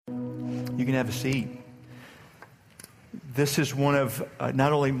You can have a seat. This is one of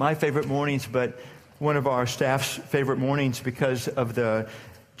not only my favorite mornings, but one of our staff's favorite mornings because of the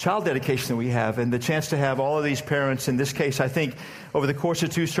child dedication that we have and the chance to have all of these parents. In this case, I think over the course of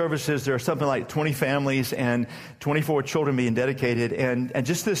 2 services, there are something like 20 families and 24 children being dedicated. And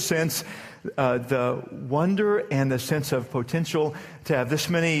just this sense, the wonder and the sense of potential to have this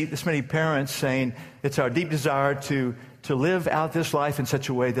many parents saying it's our deep desire to live out this life in such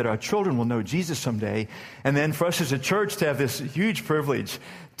a way that our children will know Jesus someday. And then for us as a church to have this huge privilege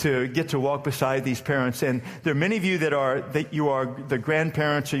to get to walk beside these parents. And there are many of you that you are the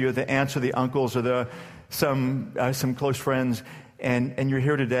grandparents, or you're the aunts or the uncles, or some close friends. And you're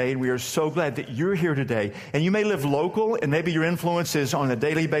here today, and we are so glad that you're here today. And you may live local, and maybe your influence is on a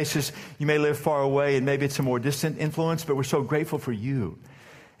daily basis. You may live far away, and maybe it's a more distant influence, but we're so grateful for you.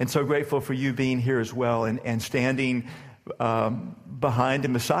 And so grateful for you being here as well and standing behind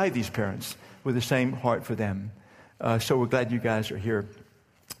and beside these parents with the same heart for them. So we're glad you guys are here.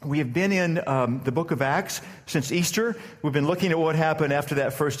 We have been in the book of Acts since Easter. We've been looking at what happened after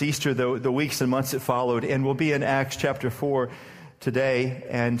that first Easter, the weeks and months that followed, and we'll be in Acts chapter 4 today.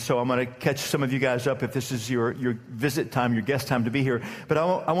 And so I'm going to catch some of you guys up if this is your visit time, your guest time to be here. But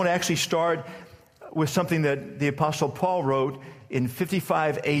I want to actually start with something that the Apostle Paul wrote in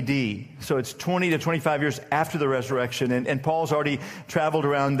 55 AD. So it's 20 to 25 years after the resurrection. And Paul's already traveled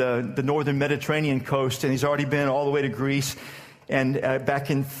around the northern Mediterranean coast, and he's already been all the way to Greece. And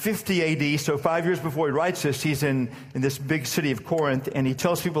back in 50 AD, so 5 years before he writes this, he's in this big city of Corinth, and he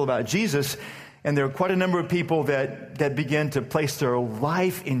tells people about Jesus. And there are quite a number of people that begin to place their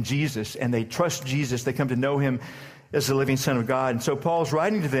life in Jesus, and they trust Jesus. They come to know him as the living Son of God. And so Paul's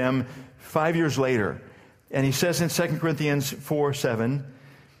writing to them 5 years later. And he says in 2 Corinthians 4:7,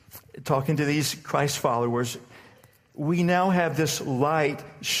 talking to these Christ followers, we now have this light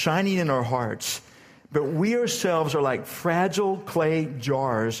shining in our hearts, but we ourselves are like fragile clay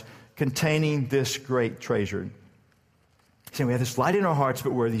jars containing this great treasure. So we have this light in our hearts,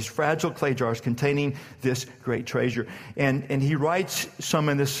 but we're these fragile clay jars containing this great treasure. And he writes some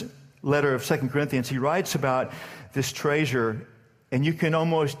in this letter of 2 Corinthians. He writes about this treasure, and you can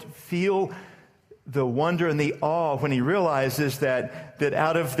almost feel the wonder and the awe when he realizes that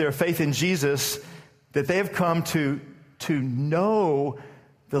out of their faith in Jesus, that they have come to know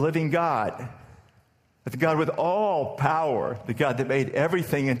the living God. The God with all power, the God that made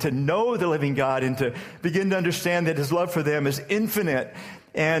everything, and to know the living God and to begin to understand that his love for them is infinite.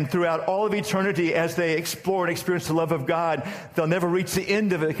 And throughout all of eternity, as they explore and experience the love of God, they'll never reach the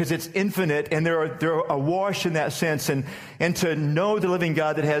end of it because it's infinite, and they're awash in that sense. And to know the living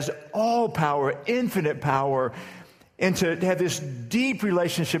God that has all power, infinite power, and to have this deep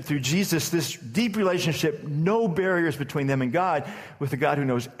relationship through Jesus, this deep relationship, no barriers between them and God, with the God who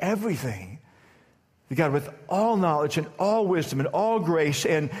knows everything. The God with all knowledge and all wisdom and all grace.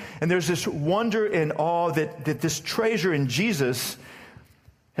 And there's this wonder and awe that this treasure in Jesus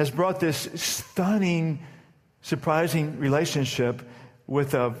has brought this stunning, surprising relationship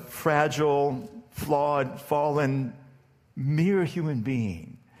with a fragile, flawed, fallen, mere human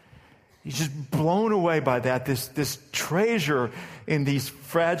being. He's just blown away by that, this treasure in these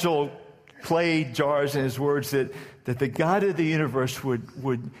fragile clay jars, in his words, that the God of the universe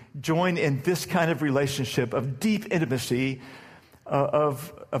would join in this kind of relationship of deep intimacy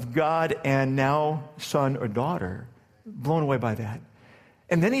of God and now son or daughter. Blown away by that.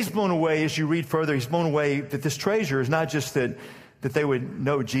 And then he's blown away, as you read further, he's blown away that this treasure is not just that they would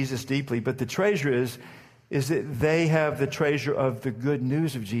know Jesus deeply, but the treasure is that they have the treasure of the good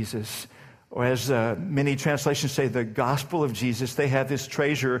news of Jesus, or as many translations say, the gospel of Jesus. They have this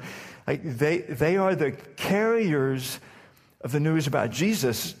treasure. Like they are the carriers of the news about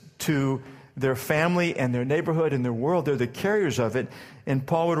Jesus to their family and their neighborhood and their world. They're the carriers of it. And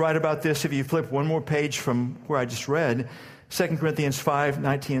Paul would write about this, if you flip one more page from where I just read, 2 Corinthians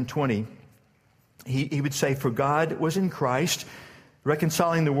 5:19 and 20. He would say, for God was in Christ,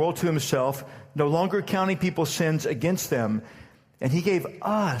 reconciling the world to himself, no longer counting people's sins against them. And he gave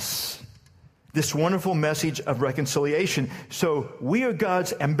us this wonderful message of reconciliation. So we are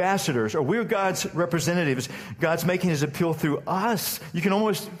God's ambassadors, or we're God's representatives. God's making his appeal through us. You can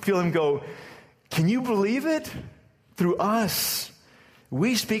almost feel him go, can you believe it? Through us.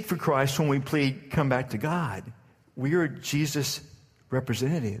 We speak for Christ when we plead, come back to God. We are Jesus'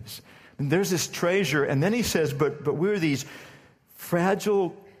 representatives. And there's this treasure. And then he says, but we're these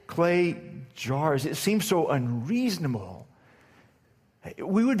fragile clay jars. It seems so unreasonable.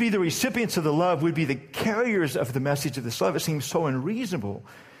 We would be the recipients of the love. We'd be the carriers of the message of this love. It seems so unreasonable.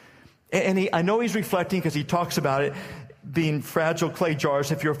 And I know he's reflecting because he talks about it being fragile clay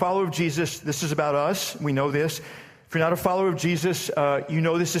jars. If you're a follower of Jesus, this is about us. We know this. If you're not a follower of Jesus, you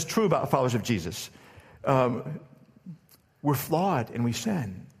know this is true about followers of Jesus. We're flawed and we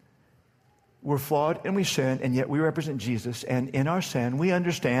sin. We're flawed and we sin, and yet we represent Jesus. And in our sin, we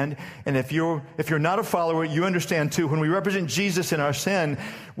understand. And if you're not a follower, you understand too. When we represent Jesus in our sin,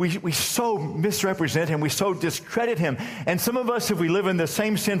 we so misrepresent him. We so discredit him. And some of us, if we live in the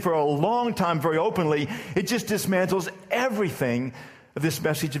same sin for a long time, very openly, it just dismantles everything of this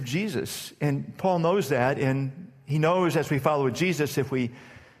message of Jesus. And Paul knows that, and he knows as we follow Jesus, if we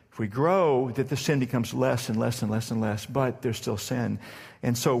grow, that the sin becomes less and less and less and less, but there's still sin.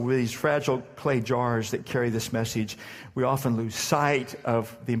 And so with these fragile clay jars that carry this message, we often lose sight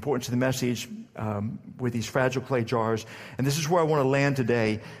of the importance of the message with these fragile clay jars. And this is where I want to land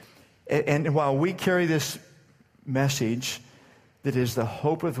today. And while we carry this message that is the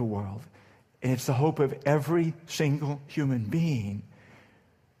hope of the world, and it's the hope of every single human being,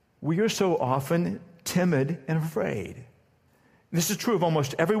 we are so often timid and afraid. This is true of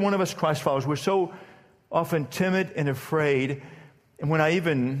almost every one of us Christ followers. We're so often timid and afraid. And when I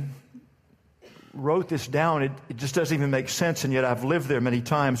even wrote this down, it just doesn't even make sense, and yet I've lived there many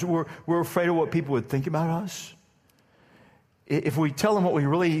times. We're afraid of what people would think about us. If we tell them what we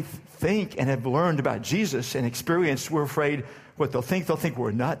really think and have learned about Jesus and experienced, we're afraid what they'll think. They'll think we're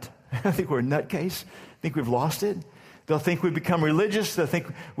a nut. They'll think we're a nutcase. Think we've lost it. They'll think we've become religious. They'll think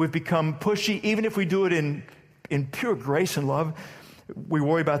we've become pushy, even if we do it in pure grace and love. We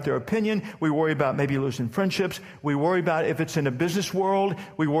worry about their opinion. We worry about maybe losing friendships. We worry about if it's in a business world.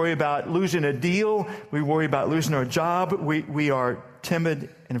 We worry about losing a deal. We worry about losing our job. We are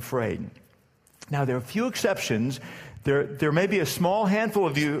timid and afraid. Now, there are a few exceptions. There may be a small handful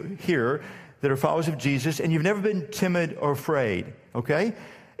of you here that are followers of Jesus, and you've never been timid or afraid, okay?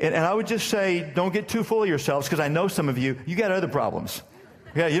 And I would just say, don't get too full of yourselves, because I know some of you got other problems.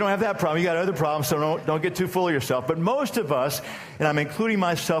 Yeah, you don't have that problem. You got other problems, so don't get too full of yourself. But most of us, and I'm including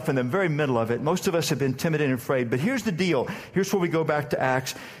myself in the very middle of it, most of us have been timid and afraid. But here's the deal. Here's where we go back to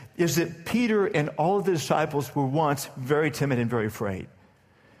Acts, is that Peter and all of the disciples were once very timid and very afraid.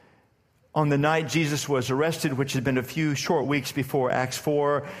 On the night Jesus was arrested, which had been a few short weeks before Acts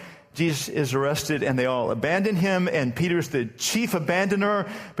 4, Jesus is arrested and they all abandon him, and Peter's the chief abandoner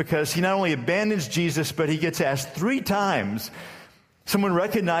because he not only abandons Jesus, but he gets asked 3 times. Someone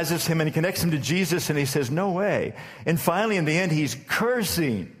recognizes him and he connects him to Jesus and he says, no way. And finally, in the end, he's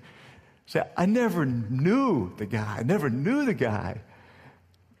cursing. So I never knew the guy.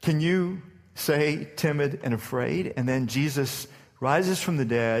 Can you say timid and afraid? And then Jesus rises from the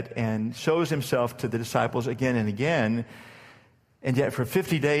dead and shows himself to the disciples again and again. And yet for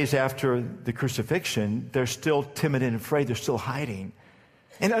 50 days after the crucifixion, they're still timid and afraid. They're still hiding.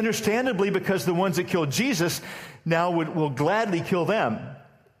 And understandably, because the ones that killed Jesus now will gladly kill them.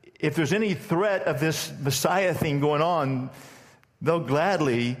 If there's any threat of this Messiah thing going on, they'll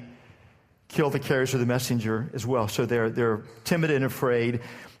gladly kill the carriers of the messenger as well. So they're timid and afraid.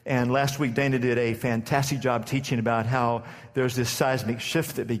 And last week, Dana did a fantastic job teaching about how there's this seismic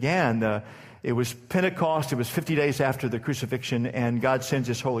shift that began. It was Pentecost. It was 50 days after the crucifixion, and God sends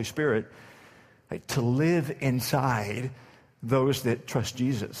His Holy Spirit to live inside those that trust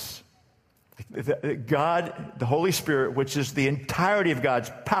Jesus. God, the Holy Spirit, which is the entirety of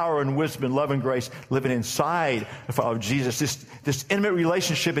God's power and wisdom and love and grace, living inside a follower of Jesus, this intimate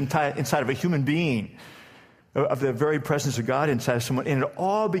relationship inside of a human being, of the very presence of God inside of someone, and it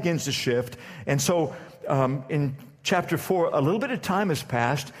all begins to shift. And so in chapter 4, a little bit of time has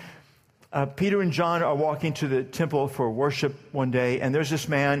passed. Peter and John are walking to the temple for worship one day, and there's this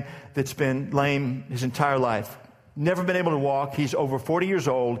man that's been lame his entire life, never been able to walk. He's over 40 years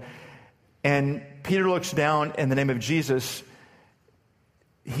old, and Peter looks down in the name of Jesus,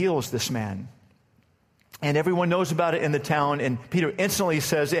 heals this man. And everyone knows about it in the town, and Peter instantly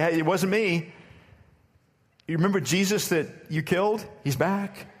says, hey, it wasn't me. You remember Jesus that you killed? He's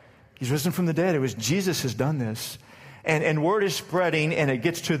back. He's risen from the dead. It was Jesus has done this. And word is spreading, and it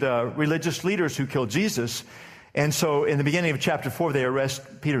gets to the religious leaders who killed Jesus. And so in the beginning of chapter 4, they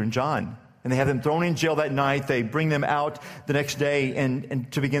arrest Peter and John. And they have them thrown in jail that night. They bring them out the next day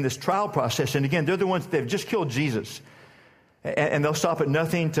and to begin this trial process. And again, they're the ones that have just killed Jesus. And they'll stop at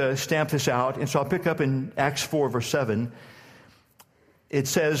nothing to stamp this out. And so I'll pick up in Acts 4, verse 7. It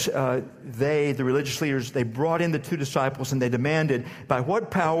says, the religious leaders, they brought in the 2 disciples and they demanded, by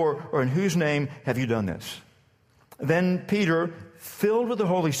what power or in whose name have you done this? Then Peter, filled with the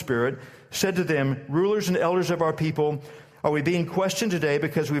Holy Spirit, said to them, rulers and elders of our people, are we being questioned today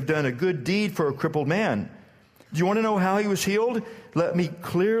because we've done a good deed for a crippled man? Do you want to know how he was healed? Let me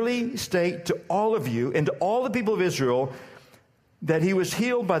clearly state to all of you and to all the people of Israel that he was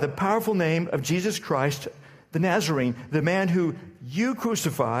healed by the powerful name of Jesus Christ, the Nazarene, the man who you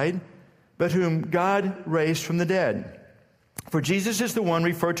crucified, but whom God raised from the dead. For Jesus is the one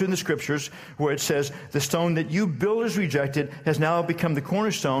referred to in the Scriptures where it says, the stone that you builders rejected has now become the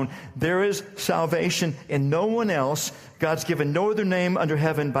cornerstone. There is salvation in no one else. God's given no other name under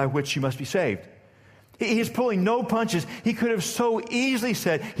heaven by which you must be saved. He's pulling no punches. He could have so easily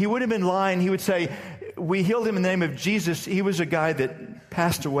said, he would have been lying. He would say, we healed him in the name of Jesus. He was a guy that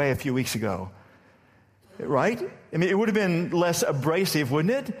passed away a few weeks ago. Right? I mean, it would have been less abrasive,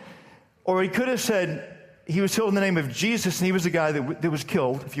 wouldn't it? Or he could have said, he was healed in the name of Jesus, and he was the guy that was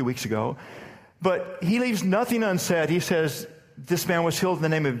killed a few weeks ago. But he leaves nothing unsaid. He says, this man was healed in the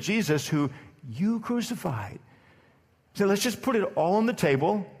name of Jesus, who you crucified. So let's just put it all on the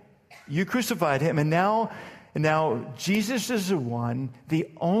table. You crucified him, and now Jesus is the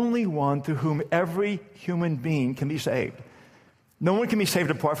only one through whom every human being can be saved. No one can be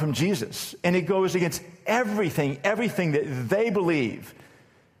saved apart from Jesus. And it goes against everything that they believe,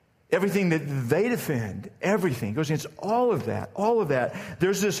 everything that they defend, everything. It goes against all of that.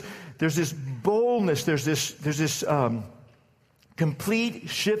 There's this boldness, there's this complete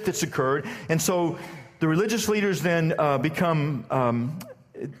shift that's occurred. And so the religious leaders then become...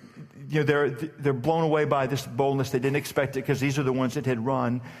 they're blown away by this boldness. They didn't expect it because these are the ones that had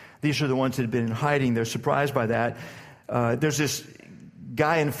run. These are the ones that had been in hiding. They're surprised by that. There's this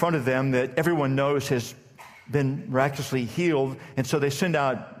guy in front of them that everyone knows has been miraculously healed. And so they send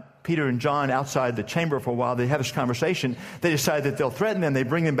out Peter and John outside the chamber for a while. They have this conversation. They decide that they'll threaten them. They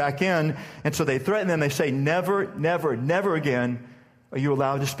bring them back in. And so they threaten them. They say, never, never, never again are you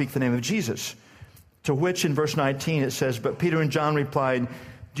allowed to speak the name of Jesus. To which in verse 19 it says, but Peter and John replied,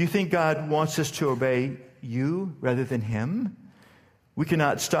 do you think God wants us to obey you rather than him? We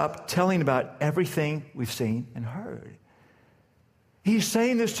cannot stop telling about everything we've seen and heard. He's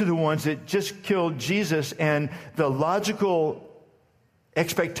saying this to the ones that just killed Jesus, and the logical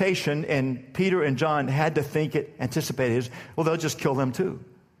expectation, and Peter and John had to think it, anticipate it, is, well, they'll just kill them too.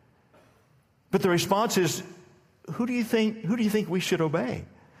 But the response is, who do you think we should obey?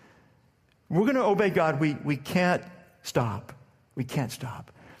 We're going to obey God. We can't stop. We can't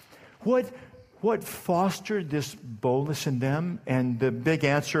stop. What fostered this boldness in them? And the big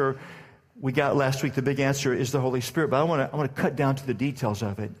answer we got last week, the big answer is the Holy Spirit. But I want to cut down to the details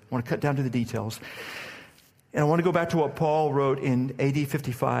of it. I want to cut down to the details. And I want to go back to what Paul wrote in AD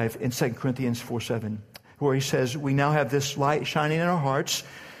 55 in 2 Corinthians 4:7, where he says, we now have this light shining in our hearts,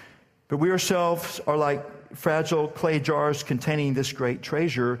 but we ourselves are like fragile clay jars containing this great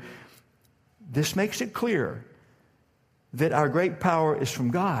treasure. This makes it clear that our great power is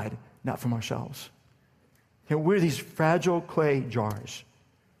from God, not from ourselves. We're these fragile clay jars.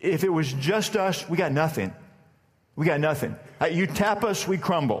 If it was just us, we got nothing. We got nothing. You tap us, we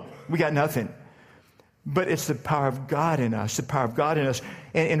crumble. We got nothing. But it's the power of God in us, the power of God in us.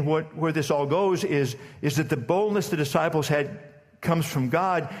 And where this all goes is that the boldness the disciples had comes from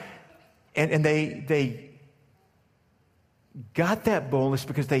God, and they got that boldness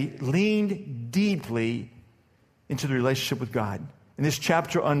because they leaned deeply into the relationship with God. And this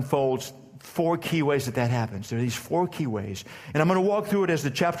chapter unfolds 4 key ways that happens. There are these 4 key ways. And I'm going to walk through it as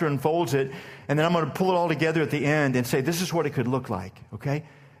the chapter unfolds it, and then I'm going to pull it all together at the end and say, this is what it could look like, okay?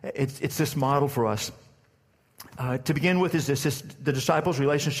 It's this model for us. To begin with is this the disciples'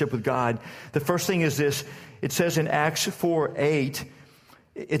 relationship with God. The first thing is this. It says in Acts 4:8,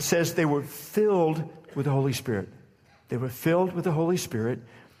 it says they were filled with the Holy Spirit. They were filled with the Holy Spirit.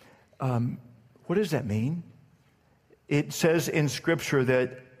 What does that mean? It says in Scripture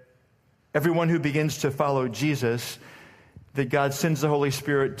that everyone who begins to follow Jesus, that God sends the Holy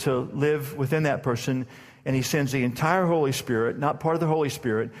Spirit to live within that person, and he sends the entire Holy Spirit, not part of the Holy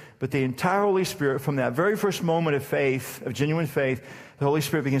Spirit, but the entire Holy Spirit. From that very first moment of faith, of genuine faith, the Holy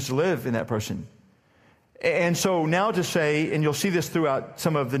Spirit begins to live in that person. And so now to say, and you'll see this throughout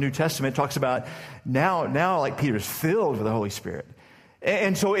some of the New Testament, it talks about now like Peter's filled with the Holy Spirit.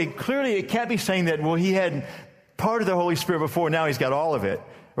 And so it can't be saying that, well, he had part of the Holy Spirit before, now he's got all of it.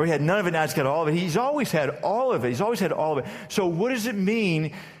 Or he had none of it, now he's got all of it. He's always had all of it. He's always had all of it. So what does it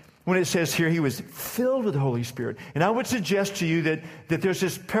mean when it says here he was filled with the Holy Spirit? And I would suggest to you that there's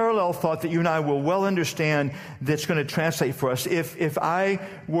this parallel thought that you and I will well understand that's going to translate for us. If I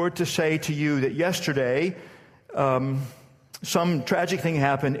were to say to you that yesterday some tragic thing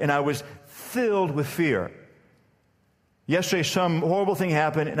happened and I was filled with fear. Yesterday some horrible thing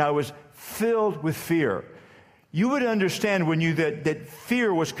happened and I was filled with fear. You would understand, wouldn't you, that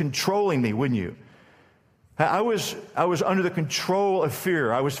fear was controlling me, wouldn't you? I was under the control of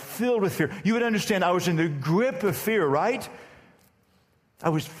fear. I was filled with fear. You would understand I was in the grip of fear, right? I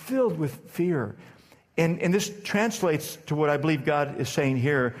was filled with fear. And this translates to what I believe God is saying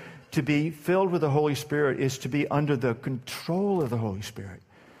here. To be filled with the Holy Spirit is to be under the control of the Holy Spirit.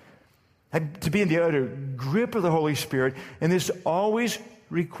 To be in the utter grip of the Holy Spirit. And this always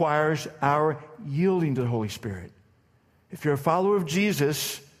requires our yielding to the Holy Spirit. If you're a follower of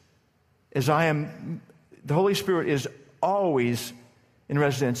Jesus, as I am, the Holy Spirit is always in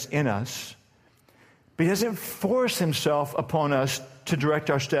residence in us. But He doesn't force Himself upon us to direct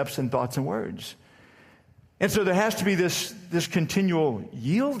our steps and thoughts and words. And so there has to be this continual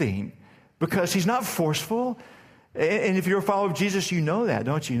yielding, because He's not forceful. And if you're a follower of Jesus, you know that,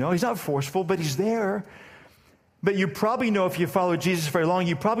 don't you know? He's not forceful, but He's there. But you probably know, if you follow Jesus very long,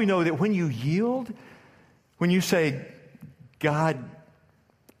 you probably know that when you yield, when you say, God,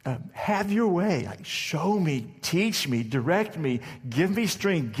 have your way, like, show me, teach me, direct me, give me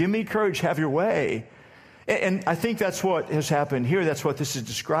strength, give me courage, have your way. And I think that's what has happened here. That's what this is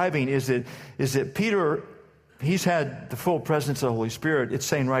describing, is that Peter, he's had the full presence of the Holy Spirit. It's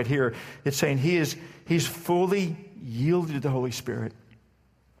saying right here, it's saying he's fully yielded to the Holy Spirit.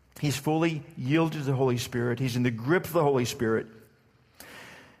 He's fully yielded to the Holy Spirit. He's in the grip of the Holy Spirit.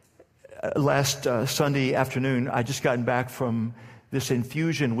 Last Sunday afternoon, I just gotten back from this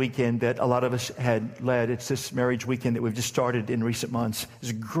infusion weekend that a lot of us had led. It's this marriage weekend that we've just started in recent months.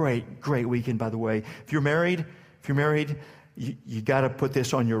 It's a great, great weekend, by the way. If you're married, you got to put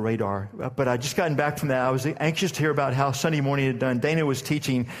this on your radar. But I just gotten back from that. I was anxious to hear about how Sunday morning had done. Dana was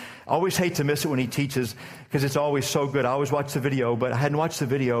teaching. I always hate to miss it when he teaches, because it's always so good. I always watch the video, but I hadn't watched the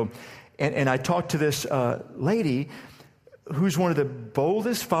video. And I talked to this lady who's one of the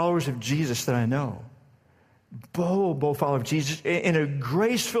boldest followers of Jesus that I know. Bold follower of Jesus in a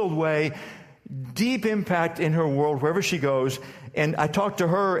grace-filled way, deep impact in her world wherever she goes. And I talked to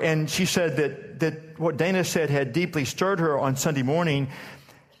her, and she said that what Dana said had deeply stirred her on Sunday morning,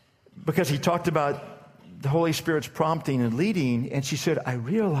 because he talked about the Holy Spirit's prompting and leading. And she said, I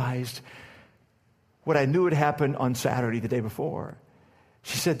realized what I knew had happened on Saturday, the day before.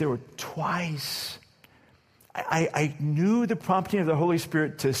 She said there were twice I knew the prompting of the Holy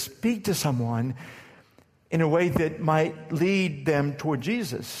Spirit to speak to someone in a way that might lead them toward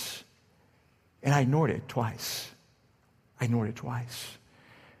Jesus. And I ignored it twice.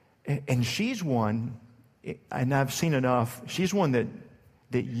 And she's one, and I've seen enough, she's one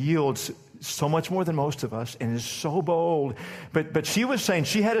that yields so much more than most of us and is so bold. But she was saying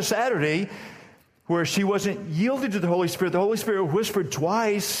she had a Saturday where she wasn't yielded to the Holy Spirit. The Holy Spirit whispered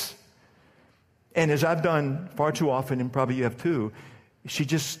twice. And as I've done far too often, and probably you have too, she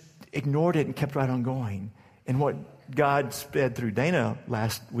just ignored it and kept right on going. And what God sped through Dana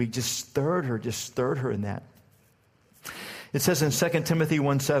last week just stirred her in that. It says in 2 Timothy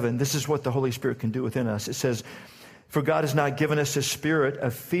 1:7, this is what the Holy Spirit can do within us. It says, for God has not given us a spirit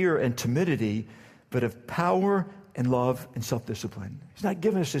of fear and timidity, but of power and love and self-discipline. He's not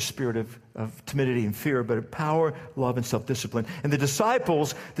given us a spirit of timidity and fear, but of power, love, and self-discipline. And the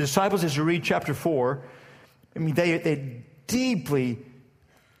disciples, as you read chapter 4, I mean, they deeply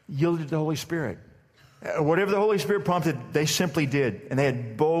yielded to the Holy Spirit. Whatever the Holy Spirit prompted, they simply did. And they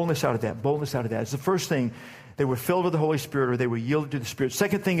had boldness out of that. It's the first thing. They were filled with the Holy Spirit, or they were yielded to the Spirit.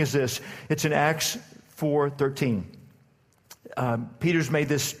 Second thing is this. It's in Acts 4:13. Peter's made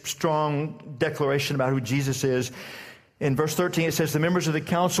this strong declaration about who Jesus is. In verse 13, it says, the members of the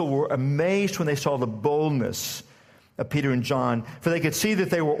council were amazed when they saw the boldness of Peter and John, for they could see that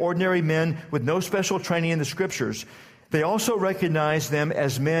they were ordinary men with no special training in the Scriptures. They also recognized them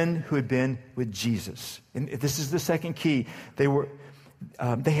as men who had been with Jesus. And this is the second key. They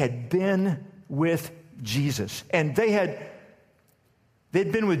had been with Jesus. And they'd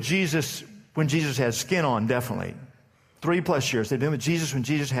been with Jesus when Jesus had skin on, definitely. 3+ years. They'd been with Jesus when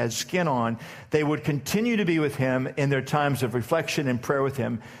Jesus had skin on. They would continue to be with Him in their times of reflection and prayer with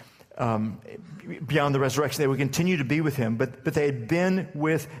Him. Beyond the resurrection, they would continue to be with Him. But they had been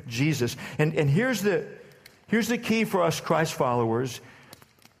with Jesus. And here's the key for us Christ followers.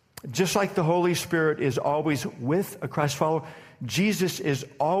 Just like the Holy Spirit is always with a Christ follower, Jesus is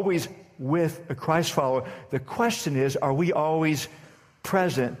always with a Christ follower. The question is, are we always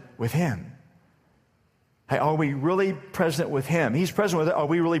present with Him? Are we really present with Him? He's present with us. Are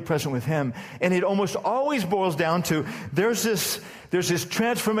we really present with Him? And it almost always boils down to there's this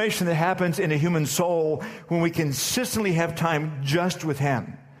transformation that happens in a human soul when we consistently have time just with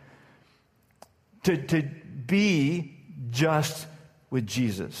Him. To be just with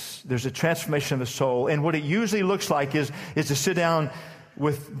Jesus. There's a transformation of the soul. And what it usually looks like is to sit down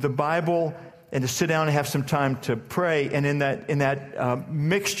with the Bible and to sit down and have some time to pray. And in that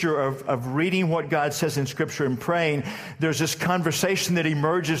mixture of reading what God says in Scripture and praying, there's this conversation that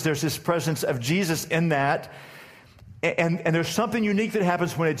emerges. There's this presence of Jesus in that. And there's something unique that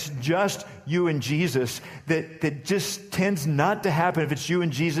happens when it's just you and Jesus that just tends not to happen if it's you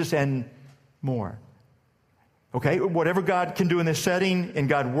and Jesus and more. Okay? Whatever God can do in this setting, and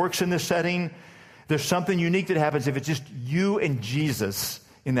God works in this setting, there's something unique that happens if it's just you and Jesus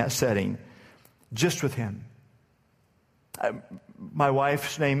in that setting, just with Him. My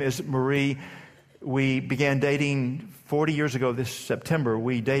wife's name is Marie. We began dating 40 years ago this September.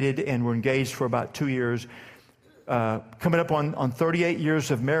 We dated and were engaged for about 2 years. Coming up on 38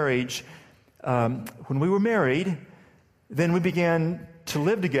 years of marriage. When we were married, then we began to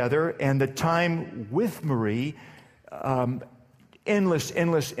live together, and the time with Marie,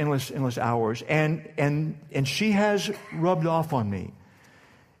 endless hours, and she has rubbed off on me,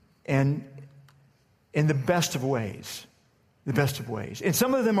 and in the best of ways, and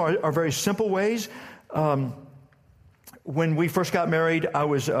some of them are very simple ways. When we first got married, I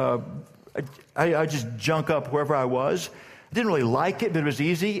just junk up wherever I was. I didn't really like it, but it was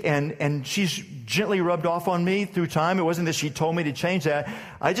easy. And she's gently rubbed off on me through time. It wasn't that she told me to change that.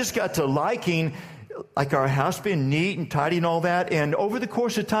 I just got to liking, like, our house being neat and tidy and all that. And over the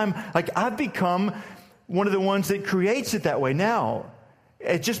course of time, like, I've become one of the ones that creates it that way now.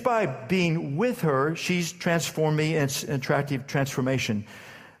 Just by being with her, she's transformed me, and it's an attractive transformation.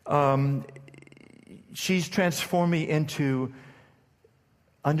 She's transformed me into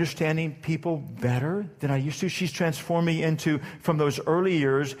understanding people better than I used to. She's transformed me into, from those early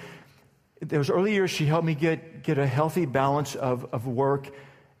years, she helped me get a healthy balance of work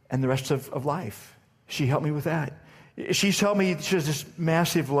and the rest of life. She helped me with that. She's helped me. She has this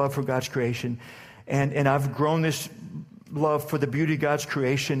massive love for God's creation. And I've grown this love for the beauty of God's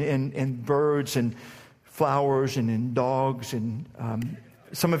creation in birds and flowers and in dogs. And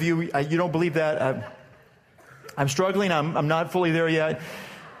some of you, you don't believe that. I'm struggling. I'm not fully there yet.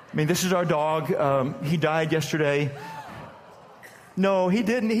 I mean, this is our dog. He died yesterday. No, he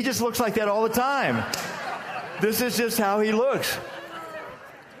didn't. He just looks like that all the time. This is just how he looks.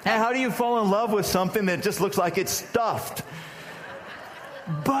 And how do you fall in love with something that just looks like it's stuffed?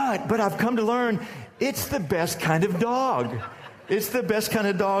 But I've come to learn it's the best kind of dog. It's the best kind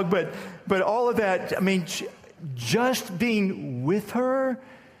of dog. But all of that, I mean, just being with her,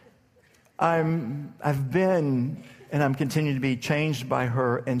 I've been, and I'm continuing to be changed by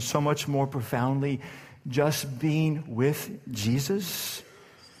her, and so much more profoundly, just being with Jesus,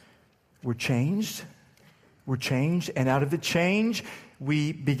 we're changed. We're changed, and out of the change,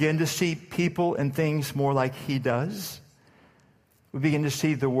 we begin to see people and things more like He does. We begin to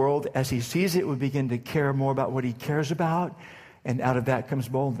see the world as He sees it. We begin to care more about what He cares about, and out of that comes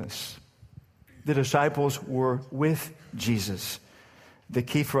boldness. The disciples were with Jesus. The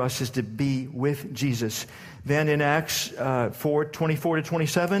key for us is to be with Jesus. Then in Acts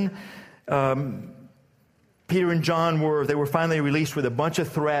 4:24-27, Peter and John were finally released with a bunch of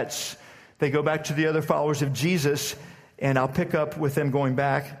threats. They go back to the other followers of Jesus, and I'll pick up with them going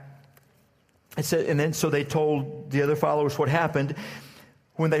back. It said, and then so they told the other followers what happened.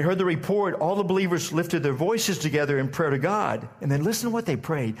 When they heard the report, all the believers lifted their voices together in prayer to God. And then listen to what they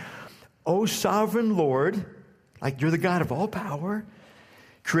prayed. "O sovereign Lord," like you're the God of all power,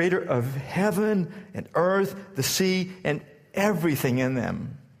 creator of heaven and earth, the sea, and everything in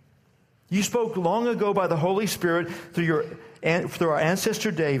them. You spoke long ago by the Holy Spirit through our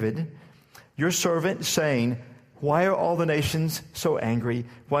ancestor David, your servant, saying, "Why are all the nations so angry?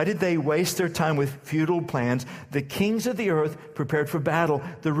 Why did they waste their time with futile plans? The kings of the earth prepared for battle.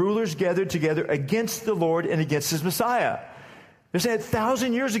 The rulers gathered together against the Lord and against His Messiah." They said,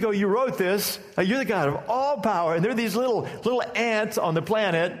 1,000 years ago you wrote this. You're the God of all power. And there are these little ants on the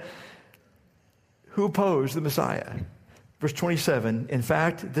planet who oppose the Messiah. Verse 27, in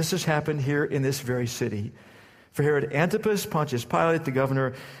fact, this has happened here in this very city. For Herod Antipas, Pontius Pilate, the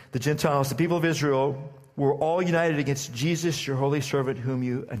governor, the Gentiles, the people of Israel were all united against Jesus, your holy servant, whom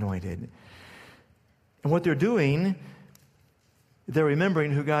you anointed. And what they're doing, they're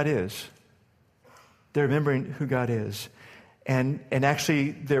remembering who God is. They're remembering who God is. And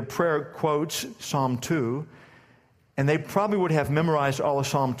actually, their prayer quotes Psalm 2, and they probably would have memorized all of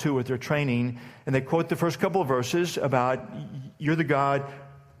Psalm 2 with their training, and they quote the first couple of verses about, you're the God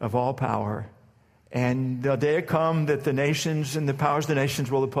of all power, and the day will come that the nations and the powers of the nations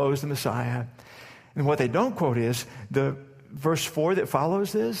will oppose the Messiah. And what they don't quote is the verse 4 that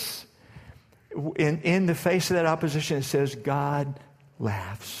follows this. In the face of that opposition, it says, God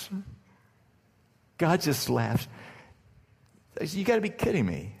laughs. God just laughs. You got to be kidding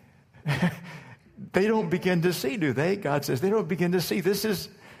me. they don't begin to see, do they? God says they don't begin to see. This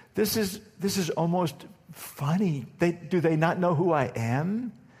is almost funny. Do they not know who I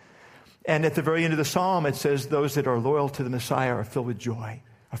am? And at the very end of the psalm, it says those that are loyal to the Messiah are filled with joy.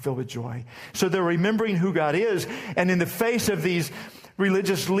 So they're remembering who God is. And in the face of these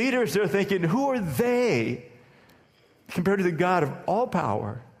religious leaders, they're thinking, who are they compared to the God of all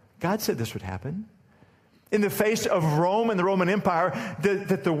power? God said this would happen. In the face of Rome and the Roman Empire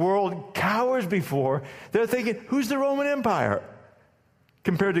that the world cowers before, they're thinking, who's the Roman Empire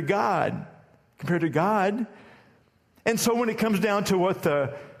compared to God? And so when it comes down to what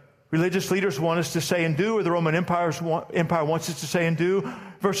the religious leaders want us to say and do, or the Roman Empire wants us to say and do,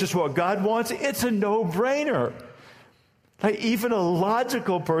 versus what God wants, it's a no-brainer. Like even a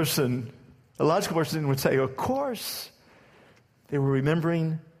logical person would say, of course. They were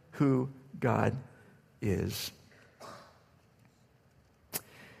remembering who God is.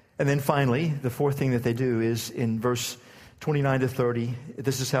 And then finally, the fourth thing that they do is in verse 29 to 30,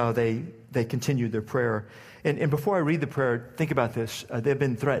 this is how they continued their prayer. And before I read the prayer, think about this. They've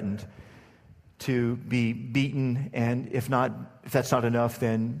been threatened to be beaten, and if that's not enough,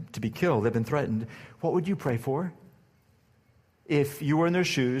 then to be killed. They've been threatened. What would you pray for? If you were in their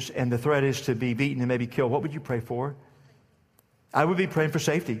shoes and the threat is to be beaten and maybe killed, what would you pray for? I would be praying for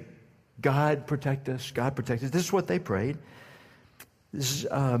safety. God protect us. God protect us. This is what they prayed. This is,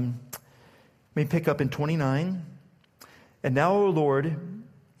 let me pick up in 29. And now, O Lord,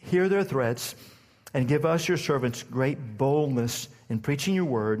 hear their threats and give us, your servants, great boldness in preaching your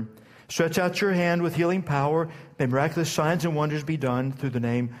word. Stretch out your hand with healing power. May miraculous signs and wonders be done through the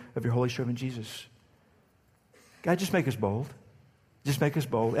name of your holy servant Jesus. God, just make us bold. Just make us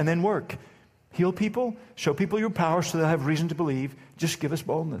bold. And then work. Heal people. Show people your power so they'll have reason to believe. Just give us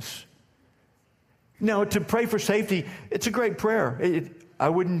boldness. Now, to pray for safety, it's a great prayer. I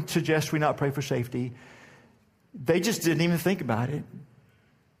wouldn't suggest we not pray for safety. They just didn't even think about it.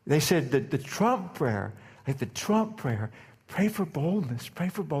 They said that the Trump prayer, pray for boldness, pray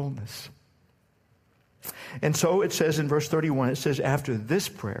for boldness. And so it says in verse 31, it says, after this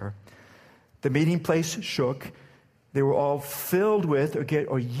prayer, the meeting place shook. They were all filled with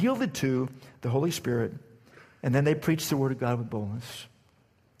or yielded to the Holy Spirit. And then they preached the word of God with boldness.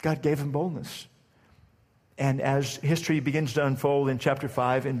 God gave them boldness. And as history begins to unfold in chapter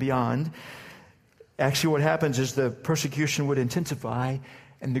 5 and beyond, actually what happens is the persecution would intensify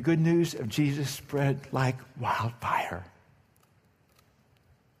and the good news of Jesus spread like wildfire.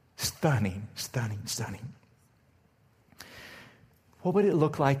 Stunning, stunning, stunning. What would it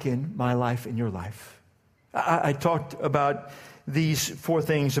look like in my life, in your life? I talked about these four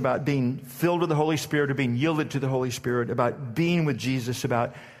things, about being filled with the Holy Spirit, or being yielded to the Holy Spirit, about being with Jesus,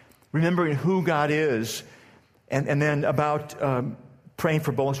 about remembering who God is, and then about praying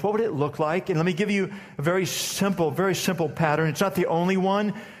for boldness. What would it look like? And let me give you a very simple pattern. It's not the only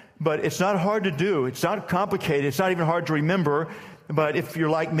one, but it's not hard to do. It's not complicated. It's not even hard to remember. But if you're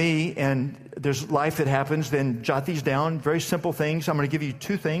like me and there's life that happens, then jot these down. Very simple things. I'm going to give you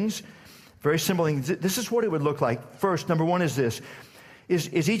two things. Very simple things. This is what it would look like. First, number one is this.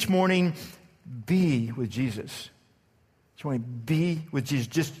 Is each morning be with Jesus. Each morning be with Jesus.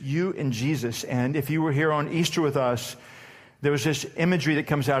 Just you and Jesus. And if you were here on Easter with us, there was this imagery that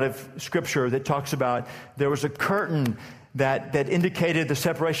comes out of Scripture that talks about there was a curtain that indicated the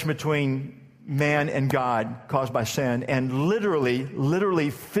separation between man and God caused by sin. And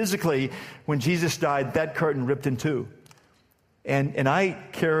literally, physically, when Jesus died, that curtain ripped in two. And I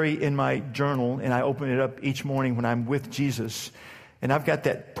carry in my journal, and I open it up each morning when I'm with Jesus, and I've got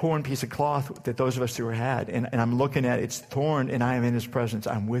that torn piece of cloth that those of us who had, and I'm looking at it. It's torn, and I am in His presence.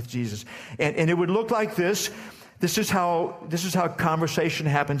 I'm with Jesus. And it would look like this. This is how conversation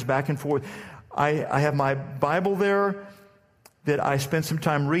happens back and forth. I have my Bible there that I spend some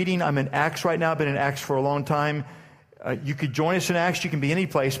time reading. I'm in Acts right now. I've been in Acts for a long time. You could join us in Acts. You can be any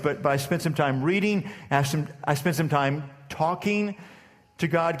place, but I spend some time reading. I spend some time talking to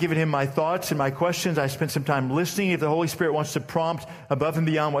God, giving Him my thoughts and my questions. I spend some time listening if the Holy Spirit wants to prompt above and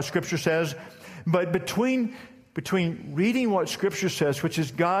beyond what Scripture says. But between reading what Scripture says, which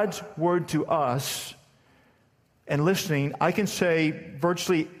is God's word to us, and listening, I can say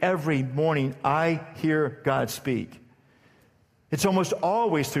virtually every morning, I hear God speak. It's almost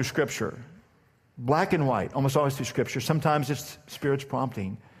always through Scripture. Black and white, almost always through Scripture. Sometimes it's Spirit's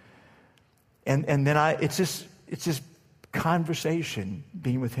prompting. And then it's just conversation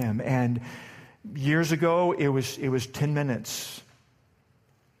being with Him. And years ago, it was 10 minutes.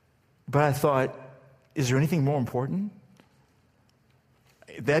 But I thought, is there anything more important?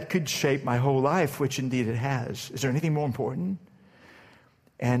 That could shape my whole life, which indeed it has. Is there anything more important?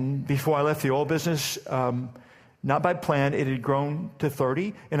 And before I left the oil business, not by plan, it had grown to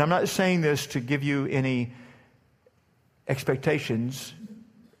 30. And I'm not saying this to give you any expectations,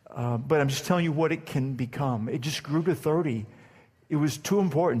 but I'm just telling you what it can become. It just grew to 30. It was too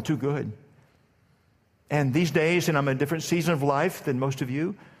important, too good. And these days, and I'm in a different season of life than most of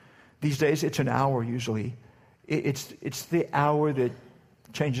you, these days it's an hour usually. It's the hour that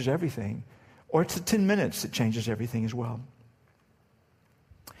changes everything. Or it's the 10 minutes that changes everything as well.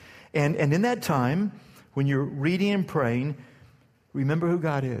 And in that time, when you're reading and praying, remember who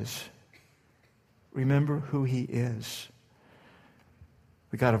God is. Remember who He is.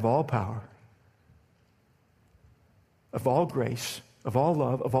 The God of all power, of all grace, of all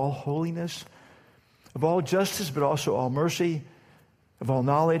love, of all holiness, of all justice, but also all mercy, of all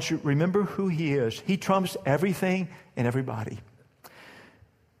knowledge. Remember who He is. He trumps everything and everybody.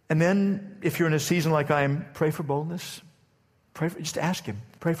 And then, if you're in a season like I am, pray for boldness. Just ask Him.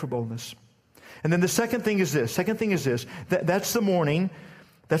 Pray for boldness. And then the second thing is this. That's the morning.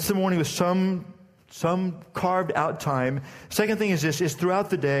 That's the morning with some carved out time. Second thing is this, is throughout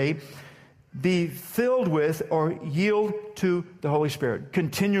the day, be filled with or yield to the Holy Spirit.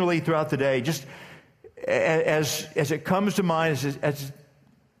 Continually throughout the day. Just as it comes to mind, as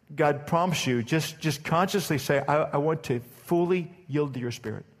God prompts you, just consciously say, I want to fully yield to your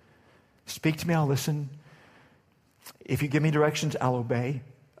Spirit. Speak to me, I'll listen. If you give me directions, I'll obey.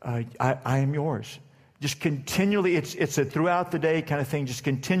 I am yours. Just continually, it's a throughout the day kind of thing. Just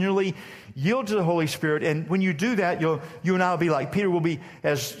continually yield to the Holy Spirit. And when you do that, you and I will be like Peter will be,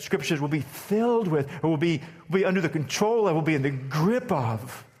 as Scripture says, will be filled with, or will be under the control of, will be in the grip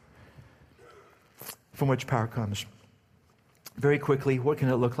of, from which power comes. Very quickly, what can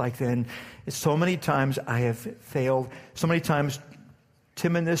it look like then? So many times I have failed. So many times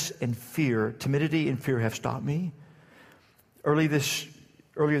timidity and fear have stopped me. Earlier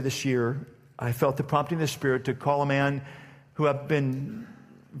this year, I felt the prompting of the Spirit to call a man who I've been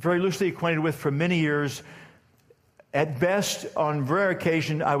very loosely acquainted with for many years. At best, on rare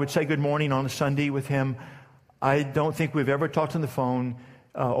occasion, I would say good morning on a Sunday with him. I don't think we've ever talked on the phone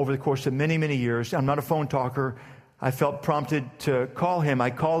over the course of many, many years. I'm not a phone talker. I felt prompted to call him.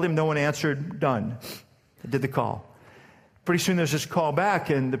 I called him. No one answered. Done. I did the call. Pretty soon there's this call back,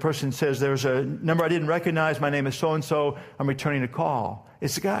 and the person says, there's a number I didn't recognize. My name is so-and-so. I'm returning a call.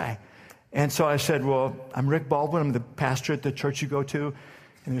 It's the guy. And so I said, well, I'm Rick Baldwin. I'm the pastor at the church you go to.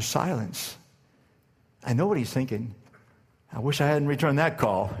 And there's silence. I know what he's thinking. I wish I hadn't returned that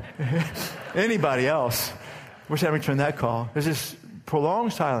call. Anybody else? Wish I hadn't returned that call. There's this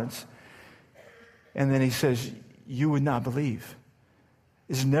prolonged silence. And then he says, you would not believe.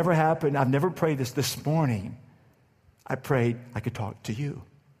 This has never happened. I've never prayed this morning. I prayed I could talk to you.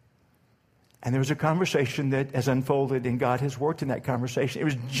 And there was a conversation that has unfolded, and God has worked in that conversation. It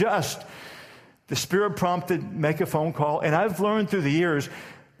was just the Spirit prompted, make a phone call. And I've learned through the years,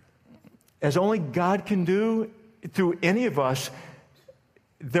 as only God can do through any of us,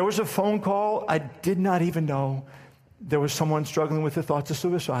 there was a phone call I did not even know. There was someone struggling with the thoughts of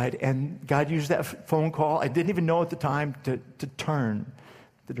suicide, and God used that phone call. I didn't even know at the time to turn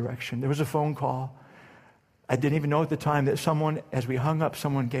the direction. There was a phone call. I didn't even know at the time that someone, as we hung up,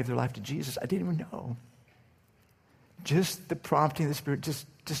 someone gave their life to Jesus. I didn't even know. Just the prompting of the Spirit, just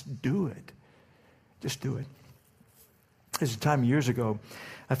do it. Just do it. There's a time years ago,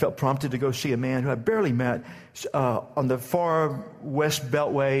 I felt prompted to go see a man who I barely met on the far west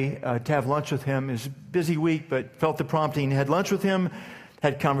beltway to have lunch with him. It was a busy week, but felt the prompting. Had lunch with him,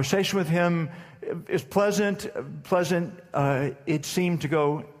 had conversation with him. It was pleasant. It seemed to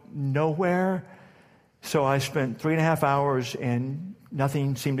go nowhere. So I spent 3.5 hours and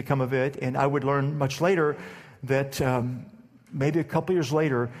nothing seemed to come of it. And I would learn much later that maybe a couple years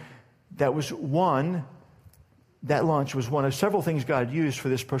later, that lunch was one of several things God used for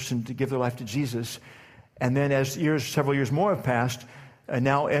this person to give their life to Jesus. And then as several years more have passed, and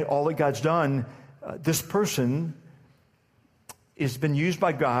now all that God's done, this person has been used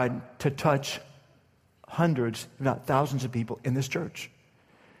by God to touch hundreds, if not thousands of people in this church.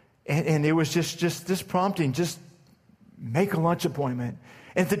 And it was just this prompting, just make a lunch appointment.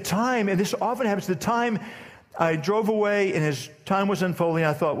 And at the time, and this often happens, the time I drove away and as time was unfolding,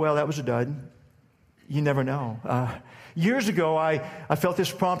 I thought, well, that was a dud. You never know. Years ago, I felt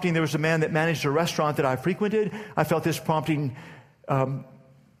this prompting. There was a man that managed a restaurant that I frequented. I felt this prompting,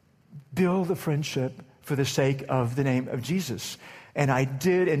 build a friendship for the sake of the name of Jesus. And I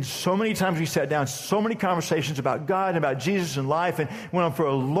did, and so many times we sat down, so many conversations about God and about Jesus and life, and went on for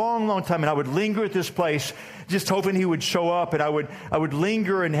a long, long time. And I would linger at this place, just hoping he would show up. And I would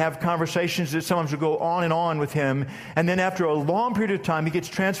linger and have conversations that sometimes would go on and on with him. And then after a long period of time, he gets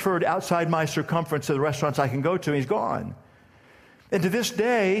transferred outside my circumference to the restaurants I can go to, and he's gone. And to this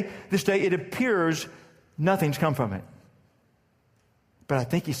day, it appears nothing's come from it. But I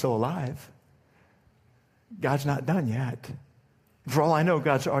think he's still alive. God's not done yet. For all I know,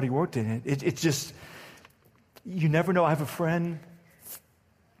 God's already worked in it. It's just, you never know. I have a friend,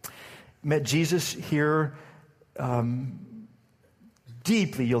 met Jesus here,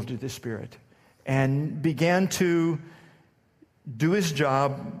 deeply yielded to the Spirit, and began to do his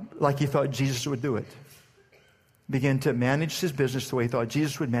job like he thought Jesus would do it. Began to manage his business the way he thought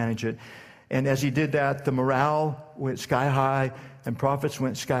Jesus would manage it. And as he did that, the morale went sky high and profits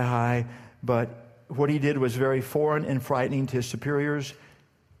went sky high. But what he did was very foreign and frightening to his superiors,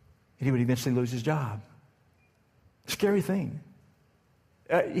 and he would eventually lose his job. Scary thing.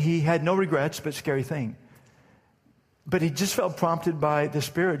 He had no regrets, but scary thing. But he just felt prompted by the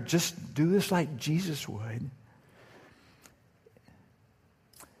Spirit, just do this like Jesus would.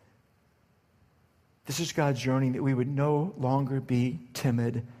 This is God's yearning, that we would no longer be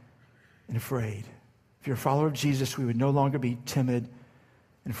timid and afraid. If you're a follower of Jesus, we would no longer be timid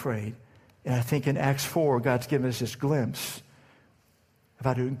and afraid. And I think in Acts 4, God's given us this glimpse of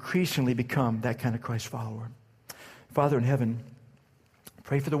how to increasingly become that kind of Christ follower. Father in heaven,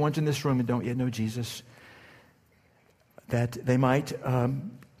 pray for the ones in this room that don't yet know Jesus, that they might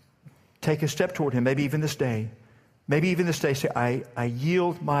take a step toward him, maybe even this day. Maybe even this day say, I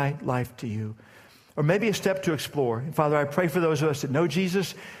yield my life to you. Or maybe a step to explore. And Father, I pray for those of us that know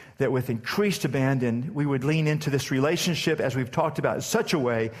Jesus, that with increased abandon, we would lean into this relationship as we've talked about in such a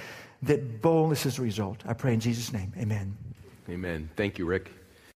way that boldness is the result. I pray in Jesus' name. Amen. Amen. Thank you, Rick.